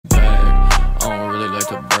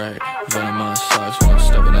to brag. But in my socks when I'm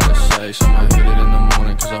stepping out of sight. I'ma hit it in the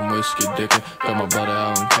morning cause I'm whiskey dickin'. Got my brother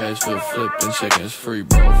out in cash, flip flippin', chickens free,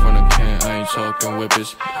 bro, from the can. I ain't talking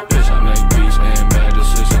whippets, bitch, I make beats and bad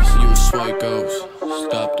decisions. You a swipe goes,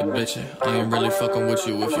 stop the bitchin'. I ain't really fucking with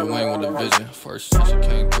you if you ain't with a vision. First session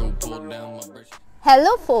came through, pulled down my bridge.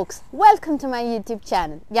 Hello folks, welcome to my YouTube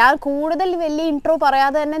channel. ഞാൻ കൂടുതൽ വലിയ intro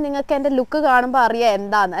പറയാതെ തന്നെ നിങ്ങൾക്ക് എൻ്റെ look കാണുമ്പോൾ അറിയാം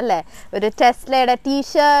എന്താണ് അല്ലേ? ഒരു ടെസ്ലയുടെ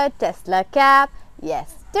T-shirt, Tesla cap. Yes.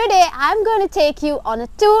 Today I'm going to take you on a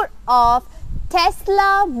tour of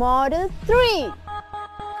Tesla Model 3.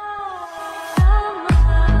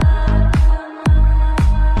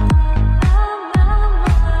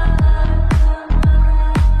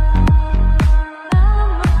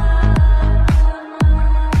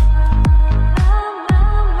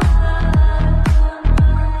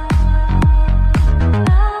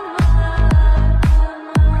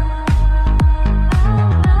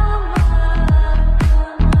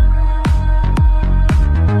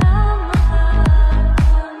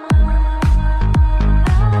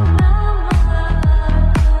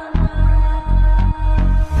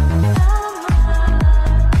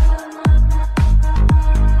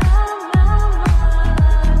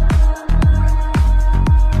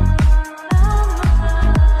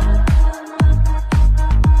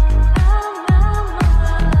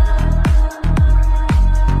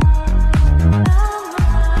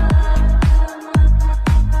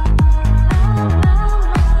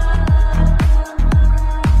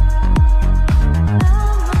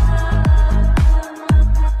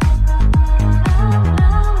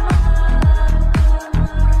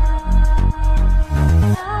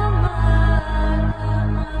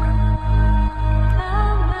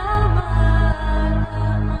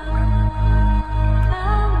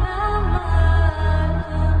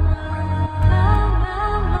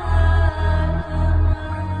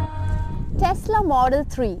 Tesla Model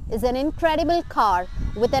 3 is an incredible car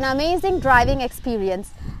with an amazing driving experience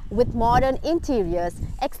with modern interiors.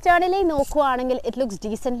 Externally നോക്കുവാണെങ്കിൽ it looks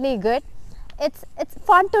decently good. It's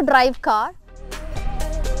fun to drive car.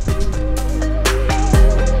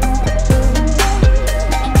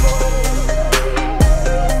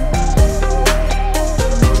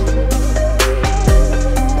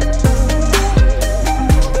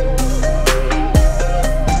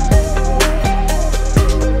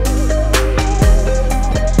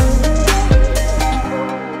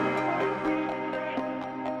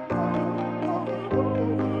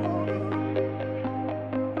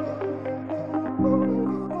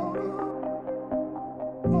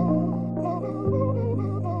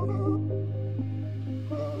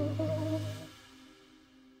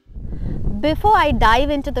 Before I dive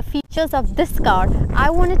into the features of this car, I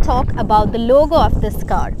want to talk about the logo of this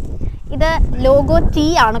car. This logo T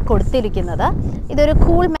ആണ് കൊടുത്തിരിക്കുന്നത്. ഇതൊരു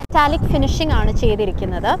cool metallic finishing ആണ്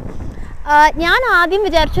ചെയ്തിരിക്കുന്നത്. ഞാൻ ആദ്യം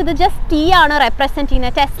വിചാരിച്ചത് just T ആണ് represent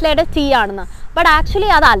ചെയ്യുന്നത്, ടെസ്ലയുടെ T ആണെന്ന്. ബട്ട്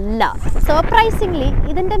ആക്ച്വലി അതല്ല. സർപ്രൈസിംഗ്ലി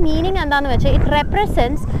ഇതിൻ്റെ മീനിങ് എന്താണെന്ന് വെച്ചാൽ ഇറ്റ്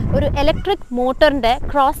റെപ്രസെൻറ്റ്സ് ഒരു ഇലക്ട്രിക് മോട്ടറിൻ്റെ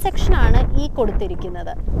ക്രോസ് സെക്ഷൻ ആണ് ഈ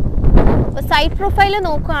കൊടുത്തിരിക്കുന്നത്. അപ്പോൾ സൈഡ് പ്രൊഫൈൽ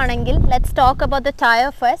നോക്കുകയാണെങ്കിൽ let's talk about the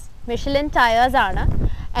tyre first. Michelin tires ആണ്,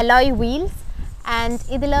 alloy wheels, and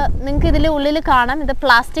നിങ്ങൾക്ക് ഇതിൽ ഉള്ളിൽ കാണാം ഇത്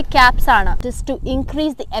പ്ലാസ്റ്റിക് ക്യാപ്സ് ആണ്. Just to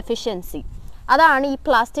increase the efficiency. അതാണ് ഈ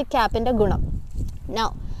പ്ലാസ്റ്റിക് ക്യാപ്പിൻ്റെ ഗുണം. Now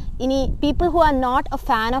ഇനി people who are not a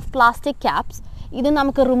fan of plastic caps, ഇത്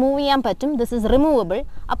നമുക്ക് റിമൂവ് ചെയ്യാൻ പറ്റും. This is removable.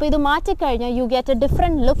 അപ്പോൾ ഇത് മാറ്റിക്കഴിഞ്ഞാൽ you get A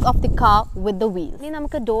different look of the car with the wheels. ഇനി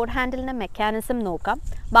നമുക്ക് ഡോർ ഹാൻഡിലിൻ്റെ മെക്കാനിസം നോക്കാം.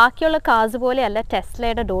 ബാക്കിയുള്ള കാർസ് പോലെയല്ല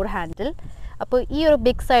ടെസ്ലയുടെ ഡോർ ഹാൻഡിൽ. അപ്പോൾ ഈ ഒരു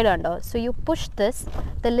ബിഗ് സൈഡ് ഉണ്ടോ, so you push this,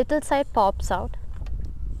 the little side pops out.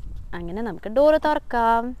 അങ്ങനെ നമുക്ക് ഡോറ്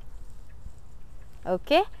തുറക്കാം.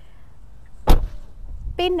 ഓക്കെ,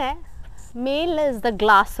 പിന്നെ മേലിൽ is the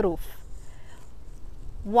glass roof.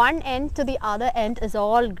 One end to the other end is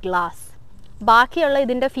all glass. ബാക്കിയുള്ള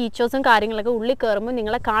ഇതിൻ്റെ ഫീച്ചേഴ്സും കാര്യങ്ങളൊക്കെ ഉള്ളിൽ കയറുമ്പോൾ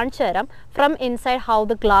നിങ്ങളെ കാണിച്ചു തരാം from inside how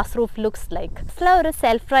the glass roof looks like. Tesla ഒരു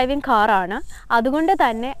സെൽഫ് ഡ്രൈവിംഗ് കാറാണ്, അതുകൊണ്ട്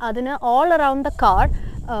തന്നെ അതിന് ഓൾ അറൗണ്ട് ദ കാർ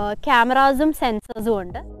ക്യാമറാസും സെൻസേഴ്സും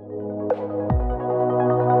ഉണ്ട്.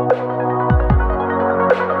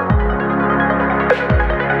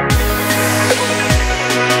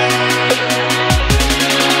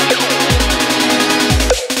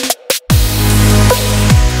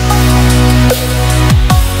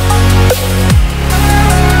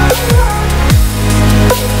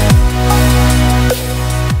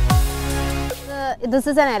 This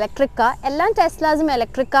is an electric car. എല്ലാ ടെസ്ലാസും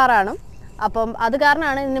ഇലക്ട്രിക് കാറാണ്. അപ്പം അത്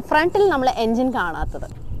കാരണമാണ് ഇതിന് ഫ്രണ്ടിൽ നമ്മൾ എൻജിൻ കാണാത്തത്.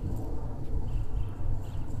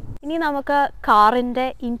 ഇനി നമുക്ക് കാറിൻ്റെ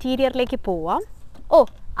ഇൻറ്റീരിയറിലേക്ക് പോവാം.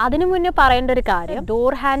 അതിനു മുന്നേ പറയേണ്ട ഒരു കാര്യം,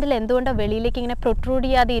 ഡോർ ഹാൻഡിൽ എന്തുകൊണ്ടാണ് വെളിയിലേക്ക് ഇങ്ങനെ പ്രൊട്രൂഡ്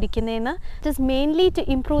ചെയ്യാതെ ഇരിക്കുന്നതെന്ന്. It is mainly to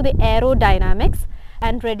improve the aerodynamics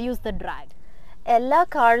and reduce the drag. എല്ലാ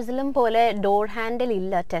കാർസിലും പോലെ ഡോർ ഹാൻഡിൽ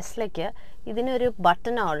ഇല്ല ടെസ്ലയ്ക്ക്. ഇതിനൊരു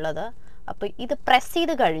ബട്ടണാണ് ഉള്ളത്. അപ്പോൾ ഇത് പ്രസ്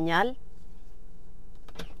ചെയ്ത്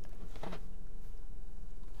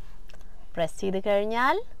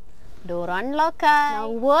കഴിഞ്ഞാൽ ഡോർ അൺലോക്ക് ആയി.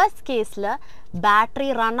 വേഴ്സ്റ്റ് കേസിൽ ബാറ്ററി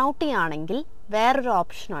റൺ ഔട്ട് ചെയ്യുകയാണെങ്കിൽ വേറൊരു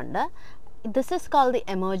ഓപ്ഷൻ ഉണ്ട്. This is called the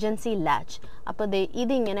emergency latch. അപ്പോൾ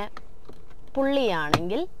ഇതിങ്ങനെ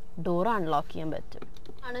പുള്ളിയാണെങ്കിൽ ഡോർ അൺലോക്ക് ചെയ്യാൻ പറ്റും.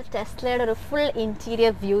 ആണ് ടെസ്ലയുടെ ഒരു ഫുൾ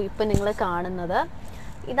ഇൻറ്റീരിയർ വ്യൂ ഇപ്പോൾ നിങ്ങൾ കാണുന്നത്.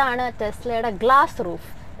 ഇതാണ് ടെസ്ലയുടെ ഗ്ലാസ് റൂഫ്.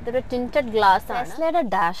 ഇതൊരു ടിൻറ്റഡ് ഗ്ലാസ് ആണ്. ടെസ്ലയുടെ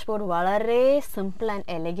ഡാഷ്ബോർഡ് വളരെ സിമ്പിൾ ആൻഡ്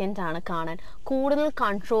എലഗൻ്റ് ആണ് കാണാൻ. കൂടുതൽ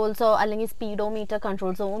കൺട്രോൾസോ അല്ലെങ്കിൽ സ്പീഡോമീറ്റർ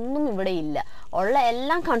കൺട്രോൾസോ ഒന്നും ഇവിടെ ഇല്ല. ഉള്ള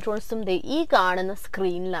എല്ലാ കൺട്രോൾസും ഈ കാണുന്ന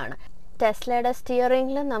സ്ക്രീനിലാണ്. ടെസ്ലയുടെ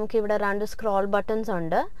സ്റ്റിയറിംഗിൽ നമുക്കിവിടെ 2 സ്ക്രോൾ ബട്ടൺസ്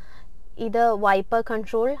ഉണ്ട്. ഇത് wiper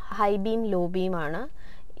control, high beam, law beam ആണ്.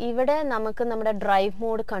 ഇവിടെ നമുക്ക് നമ്മുടെ ഡ്രൈവ്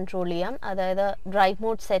മോഡ് കൺട്രോൾ ചെയ്യാം, അതായത് ഡ്രൈവ്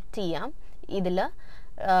മോഡ് സെറ്റ് ചെയ്യാം. ഇതിൽ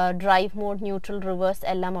ഡ്രൈവ് മോഡ്, ന്യൂട്രൽ, റിവേഴ്സ്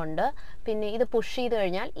എല്ലാം ഉണ്ട്. പിന്നെ ഇത് പുഷ് ചെയ്ത്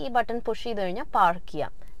കഴിഞ്ഞാൽ, ഈ ബട്ടൺ പുഷ് ചെയ്ത് കഴിഞ്ഞാൽ പാർക്ക്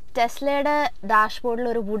ചെയ്യാം. ടെസ്ലയുടെ ഡാഷ്ബോർഡിൽ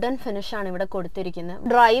ഒരു വുഡൻ ഫിനിഷാണ് ഇവിടെ കൊടുത്തിരിക്കുന്നത്.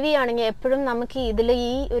 ഡ്രൈവ് ചെയ്യുകയാണെങ്കിൽ എപ്പോഴും നമുക്ക് ഇതിൽ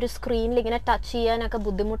ഈ ഒരു സ്ക്രീനിൽ ഇങ്ങനെ ടച്ച് ചെയ്യാനൊക്കെ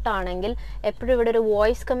ബുദ്ധിമുട്ടാണെങ്കിൽ എപ്പോഴും ഇവിടെ ഒരു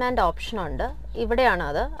വോയിസ് കമാൻഡ് ഓപ്ഷൻ ഉണ്ട്. ഇവിടെയാണ്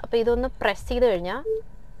അത്. അപ്പോൾ ഇതൊന്ന് പ്രസ് ചെയ്ത് കഴിഞ്ഞാൽ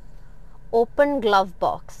open glove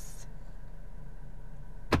box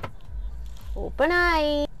open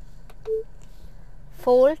eye.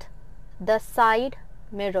 Fold the side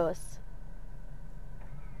mirrors.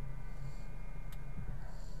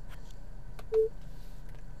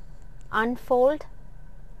 Unfold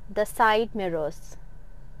the side mirrors.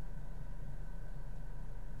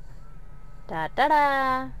 Ta-da-da.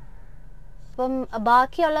 അപ്പം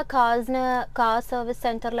ബാക്കിയുള്ള കാർ സർവീസ്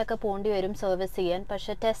സെൻറ്ററിലൊക്കെ പോകേണ്ടി വരും സർവീസ് ചെയ്യാൻ.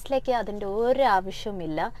 പക്ഷേ ടെസ്ലയ്ക്ക് അതിൻ്റെ ഒരു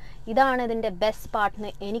ആവശ്യമില്ല. ഇതാണ് ഇതിൻ്റെ ബെസ്റ്റ് പാർട്ട്ന്ന്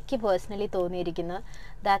എനിക്ക് പേഴ്സണലി തോന്നിയിരിക്കുന്നത്.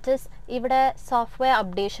 ദാറ്റ് ഈസ് ഇവിടെ സോഫ്റ്റ്വെയർ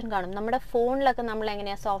അപ്ഡേഷൻ കാണും. നമ്മുടെ ഫോണിലൊക്കെ നമ്മൾ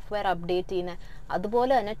എങ്ങനെയാണ് സോഫ്റ്റ്വെയർ അപ്ഡേറ്റ് ചെയ്യുന്നത്,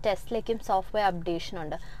 അതുപോലെ തന്നെ ടെസ്ലയ്ക്കും സോഫ്റ്റ്വെയർ അപ്ഡേഷൻ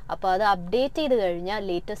ഉണ്ട്. അപ്പോൾ അത് അപ്ഡേറ്റ് ചെയ്ത് കഴിഞ്ഞാൽ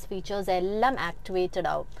ലേറ്റസ്റ്റ് ഫീച്ചേഴ്സ് എല്ലാം ആക്ടിവേറ്റഡ്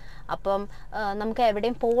ആവും. അപ്പം നമുക്ക്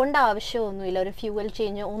എവിടെയും പോകേണ്ട ആവശ്യമൊന്നുമില്ല. ഒരു ഫ്യൂവൽ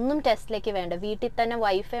ചേഞ്ച് ഒന്നും ടെസ്റ്റിലേക്ക് വേണ്ട. വീട്ടിൽ തന്നെ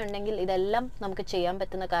വൈഫൈ ഉണ്ടെങ്കിൽ ഇതെല്ലാം നമുക്ക് ചെയ്യാൻ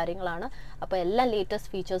പറ്റുന്ന കാര്യങ്ങളാണ്. അപ്പോൾ എല്ലാ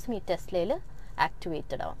ലേറ്റസ്റ്റ് ഫീച്ചേഴ്സും ഈ ടെസ്ലയിൽ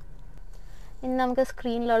ആക്ടിവേറ്റഡ് ആവും. ഇനി നമുക്ക്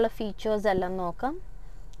സ്ക്രീനിലുള്ള ഫീച്ചേഴ്സ് എല്ലാം നോക്കാം.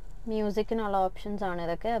 മ്യൂസിക്കിനുള്ള ഓപ്ഷൻസ് ആണ്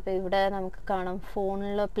ഇതൊക്കെ. അപ്പോൾ ഇവിടെ നമുക്ക് കാണാം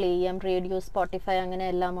ഫോണിൽ പ്ലേ ചെയ്യാം, റേഡിയോ, സ്പോട്ടിഫൈ, അങ്ങനെ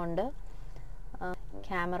എല്ലാം ഉണ്ട്.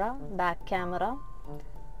 ക്യാമറ, ബാക്ക് ക്യാമറ,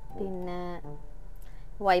 പിന്നെ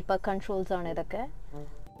വൈപ്പർ കൺട്രോൾസ് ആണ് ഇതൊക്കെ.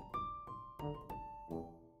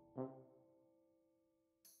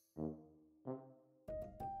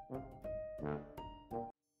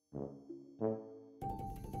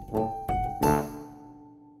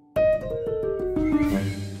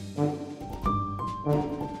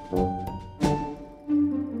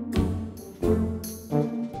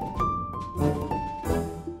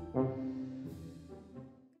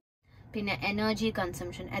 പിന്നെ എനർജി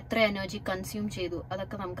കൺസംഷൻ, എത്ര എനർജി കൺസ്യൂം ചെയ്തു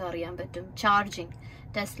അതൊക്കെ നമുക്ക് അറിയാൻ പറ്റും. ചാർജിങ്,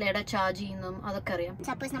 ടെസ്ലയുടെ ചാർജ് ചെയ്യുന്നതും അതൊക്കെ അറിയാം.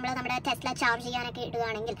 സപ്പോസ് നമ്മൾ നമ്മുടെ ടെസ്ല ചാർജ് ചെയ്യാനൊക്കെ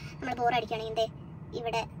ഇടുകയാണെങ്കിൽ, നമ്മൾ ബോർ അടിക്കുകയാണെങ്കിൽ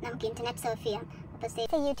ഇവിടെ നമുക്ക് ഇന്റർനെറ്റ് സർഫ് ചെയ്യാം.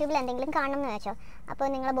 അപ്പോൾ യൂട്യൂബിൽ എന്തെങ്കിലും കാണണം എന്ന് വെച്ചോ, അപ്പോൾ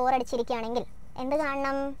നിങ്ങൾ ബോർ അടിച്ചിരിക്കുകയാണെങ്കിൽ എന്ത്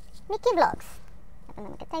കാണണം? നിക്കി വ്ളോഗ്സ്. അപ്പോൾ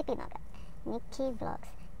നമുക്ക് ടൈപ്പ് ചെയ്ത് നോക്കാം, നിക്കി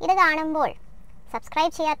വ്ളോഗ്സ്. ഇത് കാണുമ്പോൾ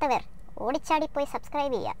സബ്സ്ക്രൈബ് ചെയ്യാത്തവർ ഓടിച്ചാടി പോയി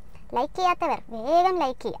സബ്സ്ക്രൈബ് ചെയ്യുക. ലൈക്ക് ചെയ്യാത്തവർ വേഗം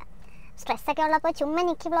ലൈക്ക് ചെയ്യുക. സ്ട്രെസ്സൊക്കെ ഉള്ളപ്പോൾ ചുമ്മാ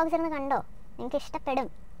നിക്കി വ്ളോഗ്സ് ഇരുന്ന് കണ്ടോ, നിങ്ങൾക്ക് ഇഷ്ടപ്പെടും.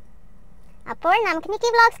 അപ്പോൾ നമുക്ക് നിക്കി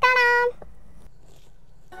വ്ളോഗ്സ് കാണാം.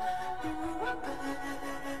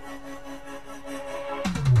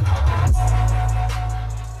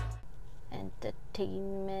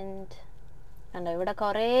 എൻ്റർടൈൻമെൻറ്റ് ഉണ്ട്. ഇവിടെ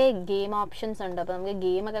കുറേ ഗെയിം ഓപ്ഷൻസ് ഉണ്ട്. അപ്പോൾ നമുക്ക്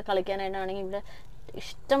ഗെയിമൊക്കെ കളിക്കാനായിട്ടാണെങ്കിൽ ഇവിടെ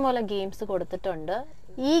ഇഷ്ടംപോലെ ഗെയിംസ് കൊടുത്തിട്ടുണ്ട്.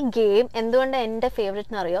 ഈ ഗെയിം എന്തുകൊണ്ട് എൻ്റെ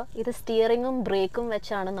ഫേവറേറ്റ് എന്നറിയോ? ഇത് സ്റ്റിയറിങ്ങും ബ്രേക്കും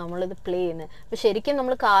വെച്ചാണ് നമ്മളിത് പ്ലേ ചെയ്യുന്നത്. അപ്പോൾ ശരിക്കും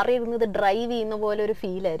നമ്മൾ കാറിൽ ഇരുന്നത് ഡ്രൈവ് ചെയ്യുന്ന പോലെ ഒരു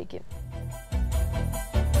ഫീലായിരിക്കും.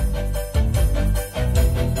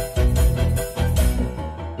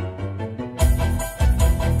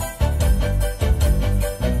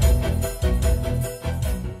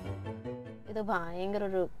 ഇത് ഭയങ്കര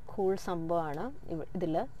ഒരു കൂൾ സംഭവമാണ്.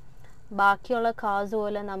 ഇതിൽ ബാക്കിയുള്ള കാർസ്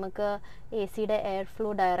പോലെ നമുക്ക് എ സിയുടെ എയർ ഫ്ലോ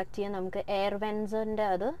ഡയറക്റ്റ് ചെയ്യാൻ നമുക്ക് എയർ വെൻസിൻ്റെ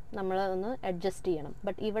അത് നമ്മൾ ഒന്ന് അഡ്ജസ്റ്റ് ചെയ്യണം.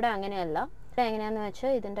 ബട്ട് ഇവിടെ അങ്ങനെയല്ല. ഇവിടെ എങ്ങനെയാണെന്ന്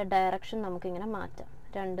വെച്ചാൽ ഇതിൻ്റെ ഡയറക്ഷൻ നമുക്കിങ്ങനെ മാറ്റാം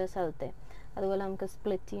രണ്ട് സ്ഥലത്തെ. അതുപോലെ നമുക്ക്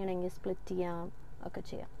സ്പ്ലിറ്റ് ചെയ്യണമെങ്കിൽ സ്പ്ലിറ്റ് ചെയ്യാം, ഒക്കെ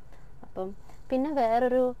ചെയ്യാം. അപ്പം പിന്നെ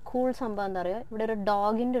വേറൊരു കൂൾ സംഭവം എന്താ പറയുക, ഇവിടെ ഒരു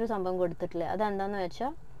ഡോഗിൻ്റെ ഒരു സംഭവം കൊടുത്തിട്ടില്ലേ? അതെന്താണെന്ന്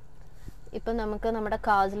വെച്ചാൽ ഇപ്പം നമുക്ക് നമ്മുടെ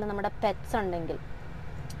കാർസിൽ നമ്മുടെ പെറ്റ്സ് ഉണ്ടെങ്കിൽ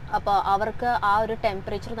അപ്പോൾ അവർക്ക് ആ ഒരു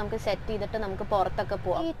ടെമ്പറേച്ചർ നമുക്ക് സെറ്റ് ചെയ്തിട്ട് നമുക്ക് പുറത്തൊക്കെ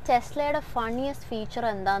പോകാം. ഈ ടെസ്ലയുടെ ഫണ്ണിയസ്റ്റ് ഫീച്ചർ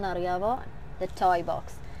എന്താണെന്ന് അറിയാവോ? The toy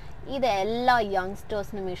box. ഇത് എല്ലാ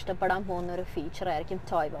യങ്സ്റ്റേഴ്സിനും ഇഷ്ടപ്പെടാൻ പോകുന്ന ഒരു ഫീച്ചർ ആയിരിക്കും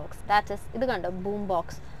ടോയ് ബോക്സ്. ദാറ്റ് ഇസ്, ഇത് കണ്ടോ, ബൂം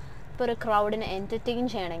ബോക്സ്. ഇപ്പോൾ ഒരു ക്രൗഡിനെ എൻ്റർടൈൻ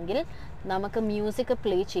ചെയ്യണമെങ്കിൽ നമുക്ക് മ്യൂസിക്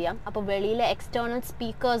പ്ലേ ചെയ്യാം. അപ്പോൾ വെളിയിൽ എക്സ്റ്റേണൽ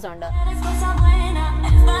സ്പീക്കേഴ്സ് ഉണ്ട്.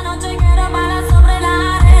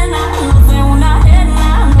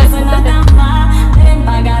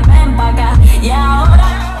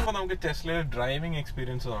 അപ്പോൾ നമുക്ക് ടെസ്ലയുടെ ഡ്രൈവിംഗ്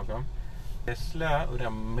എക്സ്പീരിയൻസ് നോക്കാം. ടെസ്ല ഒരു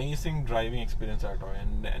അമേസിങ് ഡ്രൈവിംഗ് എക്സ്പീരിയൻസ് ആട്ടോ.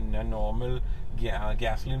 ഞാൻ നോർമൽ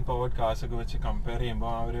ഗ്യാസ്ലിൻ പവർഡ് കാർസ് ഒക്കെ വെച്ച് കമ്പയർ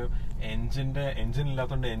ചെയ്യുമ്പോൾ ആ ഒരു എൻജിൻ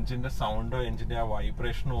ഇല്ലാത്തതുകൊണ്ട് എൻജിന്റെ സൗണ്ടോ എൻജിന്റെ ആ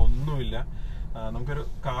വൈബ്രേഷനോ ഒന്നുമില്ല. നമുക്കൊരു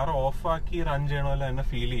കാർ ഓഫാക്കി റൺ ചെയ്യണമല്ലോ തന്നെ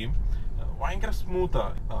ഫീൽ ചെയ്യും. ഭയങ്കര സ്മൂത്താ,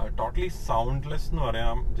 ടോട്ടലി സൗണ്ട്ലെസ് എന്ന്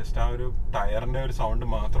പറയാം. ജസ്റ്റ് ആ ഒരു ടയറിന്റെ ഒരു സൗണ്ട്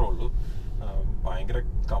മാത്രമേ ഉള്ളൂ. ഭയങ്കര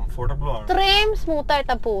കംഫർട്ടബിൾ ആണ്. ഇത്രയും സ്മൂത്ത്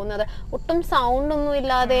ആയിട്ടാ പോകുന്നത്, ഒട്ടും സൗണ്ട് ഒന്നും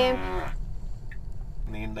ഇല്ലാതെ.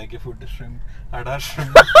 നീ ഉണ്ടാക്കിയ ഫുഡ്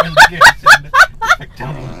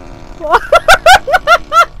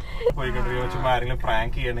പോയിക്കൊണ്ടിരിക്കുമ്പോൾ ആരെങ്കിലും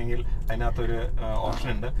പ്രാങ്ക് ചെയ്യണമെങ്കിൽ അതിനകത്തൊരു ഓപ്ഷൻ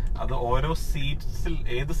ഉണ്ട്. അത് ഓരോ സീറ്റ്സിൽ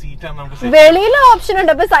ഏത് സീറ്റാണ് നമുക്ക് വെളിയിൽ ഓപ്ഷൻ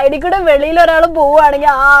ഉണ്ട്. അപ്പൊ സൈഡിൽ കൂടെ വെളിയിൽ ഒരാൾ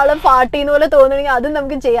പോവുകയാണെങ്കിൽ ആ ആള് പാർട്ടിന്ന് പോലെ തോന്നുകയാണെങ്കിൽ അതും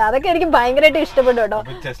നമുക്ക് ചെയ്യാം. അതൊക്കെ എനിക്ക് ഭയങ്കരമായിട്ട് ഇഷ്ടപ്പെട്ടു കേട്ടോ.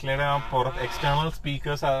 ടെസ്ലയുടെ ആ പുറത്ത് എക്സ്റ്റേണൽ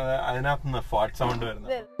സ്പീക്കേഴ്സ് അതിനകത്ത് ഫാട്ട് സൗണ്ട്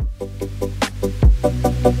വരുന്നത്.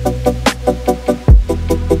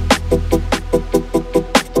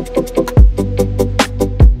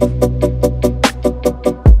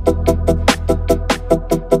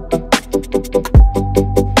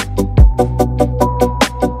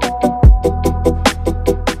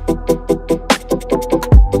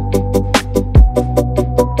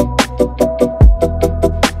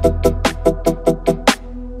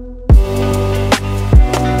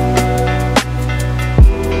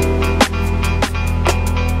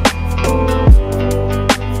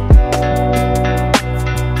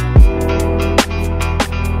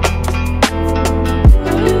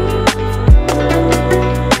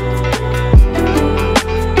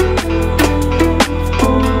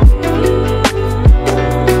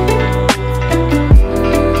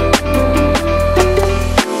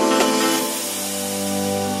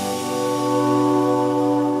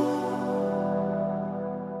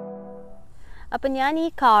 അപ്പം ഞാൻ ഈ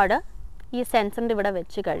കാർഡ് ഈ സെൻസറിൻ്റെ ഇവിടെ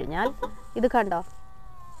വെച്ച് കഴിഞ്ഞാൽ ഇത് കണ്ടോ,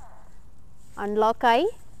 അൺലോക്കായി.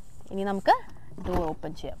 ഇനി നമുക്ക് ഡോർ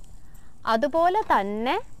ഓപ്പൺ ചെയ്യാം. അതുപോലെ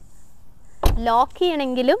തന്നെ ലോക്ക്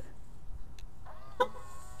ചെയ്യണമെങ്കിലും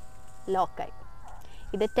ലോക്കായി.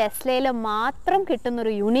 ഇത് ടെസ്ലയിൽ മാത്രം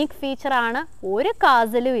കിട്ടുന്നൊരു യുണീക്ക് ഫീച്ചറാണ്. ഒരു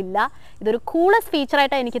കാസിലും ഇല്ല. ഇതൊരു കൂളസ്റ്റ്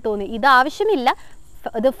ഫീച്ചറായിട്ടാണ് എനിക്ക് തോന്നി. ഇത് ആവശ്യമില്ല,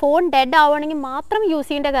 ഇത് ഫോൺ ഡെഡ് ആവണമെങ്കിൽ മാത്രം യൂസ്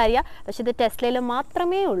ചെയ്യേണ്ട കാര്യമാണ്. പക്ഷെ ഇത് ടെസ്ലയിൽ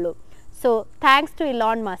മാത്രമേ ഉള്ളൂ. So thanks to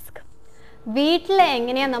Elon Musk. വീട്ടിൽ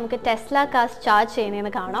എങ്ങനെയാണ് നമുക്ക് ടെസ്ല കാർസ് ചാർജ്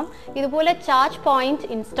ചെയ്യുന്നതെന്ന് കാണാം. ഇതുപോലെ ചാർജ് പോയിന്റ്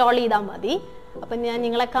ഇൻസ്റ്റാൾ ചെയ്താൽ മതി. അപ്പം ഞാൻ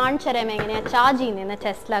നിങ്ങളെ കാണിച്ചു തരാം എങ്ങനെയാണ് ചാർജ് ചെയ്യുന്നതെന്ന്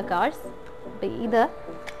ടെസ്ല കാർസ്. അപ്പം ഇത്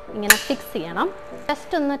ഇങ്ങനെ ഫിക്സ് ചെയ്യണം.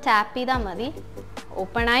 ജസ്റ്റ് ഒന്ന് ടാപ്പ് ചെയ്താൽ മതി,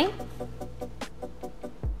 ഓപ്പണായി.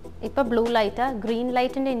 ഇപ്പോൾ ബ്ലൂ ലൈറ്റ്, ഗ്രീൻ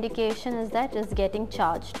ലൈറ്റിൻ്റെ indication is that is getting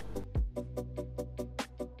charged.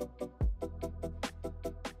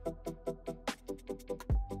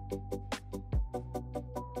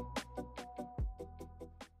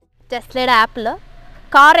 ടെസ്ലയുടെ ആപ്പിൽ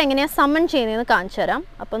കാർ എങ്ങനെയാണ് സമ്മൺ ചെയ്യുന്നതെന്ന് കാണിച്ചു തരാം.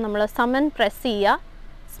 അപ്പോൾ നമ്മൾ സമ്മൺ പ്രസ് ചെയ്യുക,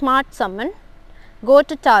 smart someone, go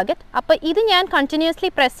to target. അപ്പോൾ ഇത് ഞാൻ കണ്ടിന്യൂസ്ലി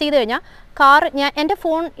പ്രസ് ചെയ്ത് കഴിഞ്ഞാൽ കാർ, എൻ്റെ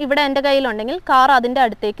ഫോൺ ഇവിടെ എൻ്റെ കയ്യിലുണ്ടെങ്കിൽ കാർ അതിൻ്റെ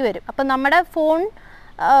അടുത്തേക്ക് വരും. അപ്പോൾ നമ്മുടെ ഫോൺ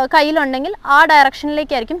കയ്യിലുണ്ടെങ്കിൽ ആ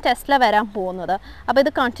ഡയറക്ഷനിലേക്കായിരിക്കും ടെസ്ല വരാൻ പോകുന്നത്. അപ്പോൾ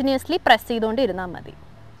ഇത് കണ്ടിന്യൂസ്ലി പ്രസ് ചെയ്തുകൊണ്ട് ഇരുന്നാൽ മതി.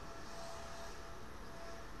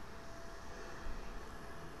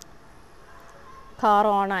 കാർ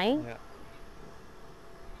ഓണായി.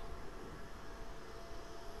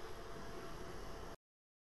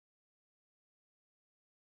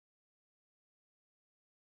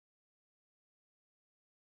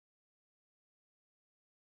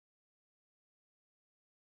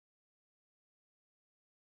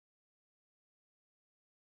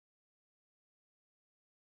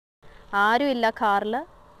 ആരുമില്ല കാറിൽ.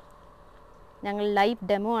 ഞങ്ങൾ ലൈവ്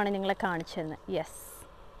ഡെമോ ആണ് നിങ്ങളെ കാണിച്ചു തരുന്നത്. Yes,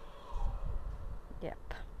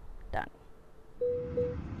 yep, done.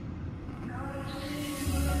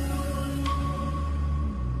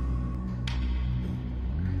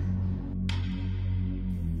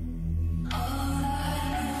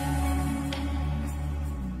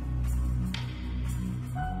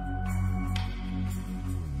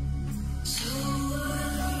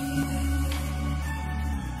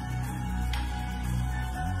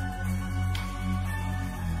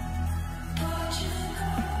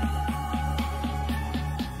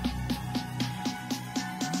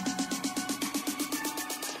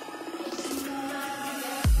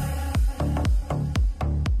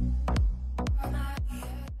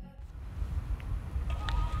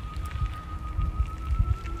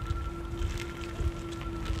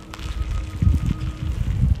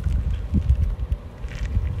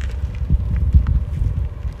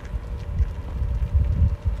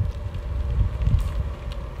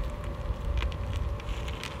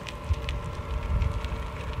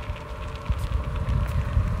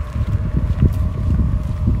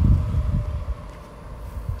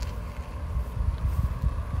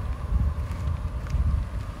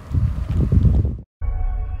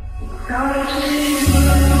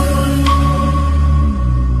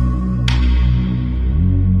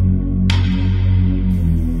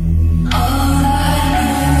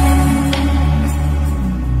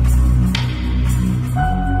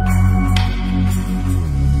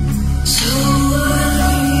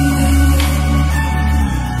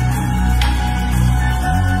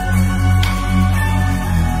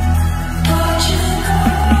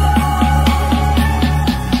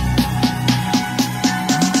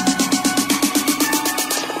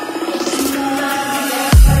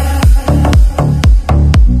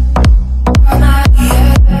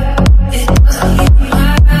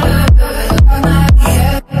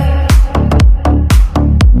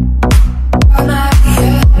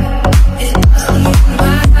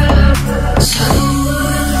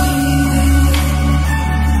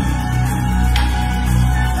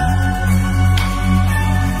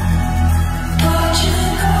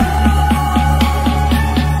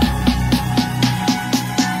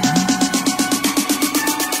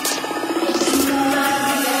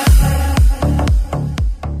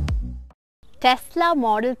 Tesla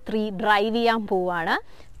model 3 drive ചെയ്യാൻ പോവാണ്.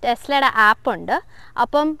 ടെസ്ലയുടെ ആപ്പ് ഉണ്ട്.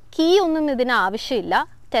 അപ്പം കീ ഒന്നും ഇതിന് ആവശ്യമില്ല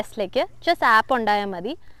ടെസ്ലയ്ക്ക്, ജസ്റ്റ് ആപ്പ് ഉണ്ടായാൽ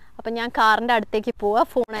മതി. അപ്പം ഞാൻ കാറിൻ്റെ അടുത്തേക്ക് പോവുക,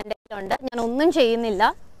 ഫോൺ എൻ്റെ കയ്യിലുണ്ട്, ഞാൻ ഒന്നും ചെയ്യുന്നില്ല,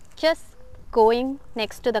 just going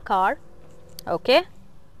next to the car. Okay,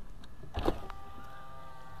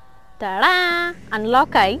 തടാ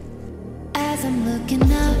അൺലോക്കായി. As I'm looking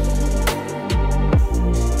up,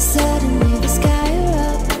 suddenly the sky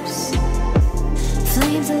erupts.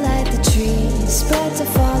 Flames that light the trees, spread to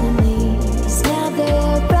fallen leaves. Now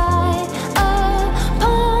they're right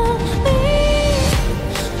upon me,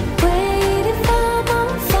 waiting for my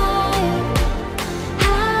fire.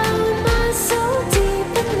 How am I so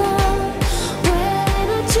deep in love when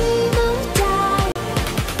I dream of dying?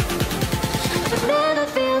 But then I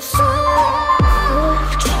feel so loved.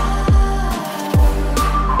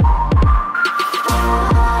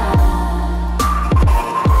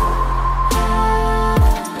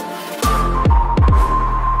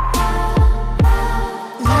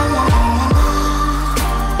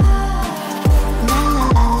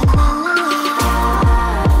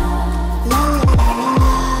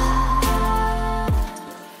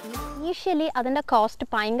 Initially അതിൻ്റെ cost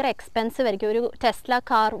ഭയങ്കര expensive ആയിരിക്കും ഒരു Tesla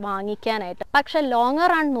car വാങ്ങിക്കാനായിട്ട്. പക്ഷേ longer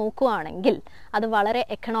run നോക്കുകയാണെങ്കിൽ അത് വളരെ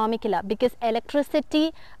എക്കണോമിക്കലാണ്. Because electricity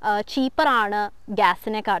ചീപ്പറാണ്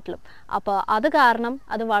ഗ്യാസിനെക്കാട്ടിലും. അപ്പോൾ അത് കാരണം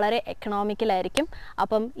അത് വളരെ എക്കണോമിക്കലായിരിക്കും.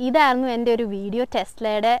 അപ്പം ഇതായിരുന്നു എൻ്റെ ഒരു വീഡിയോ,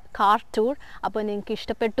 ടെസ്ലയുടെ കാർ ടൂർ. അപ്പോൾ നിങ്ങൾക്ക്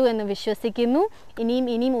ഇഷ്ടപ്പെട്ടു എന്ന് വിശ്വസിക്കുന്നു.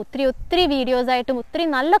 ഇനിയും ഒത്തിരി വീഡിയോസായിട്ടും ഒത്തിരി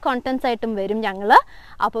നല്ല കോണ്ടൻറ്റ്സ് ആയിട്ടും വരും ഞങ്ങൾ.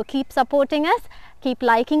 അപ്പോൾ keep supporting us, keep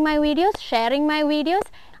liking my videos, sharing my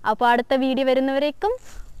videos. അപ്പോൾ അടുത്ത വീഡിയോ വരുന്നവരേക്കും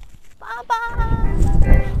ബൈ ബൈ.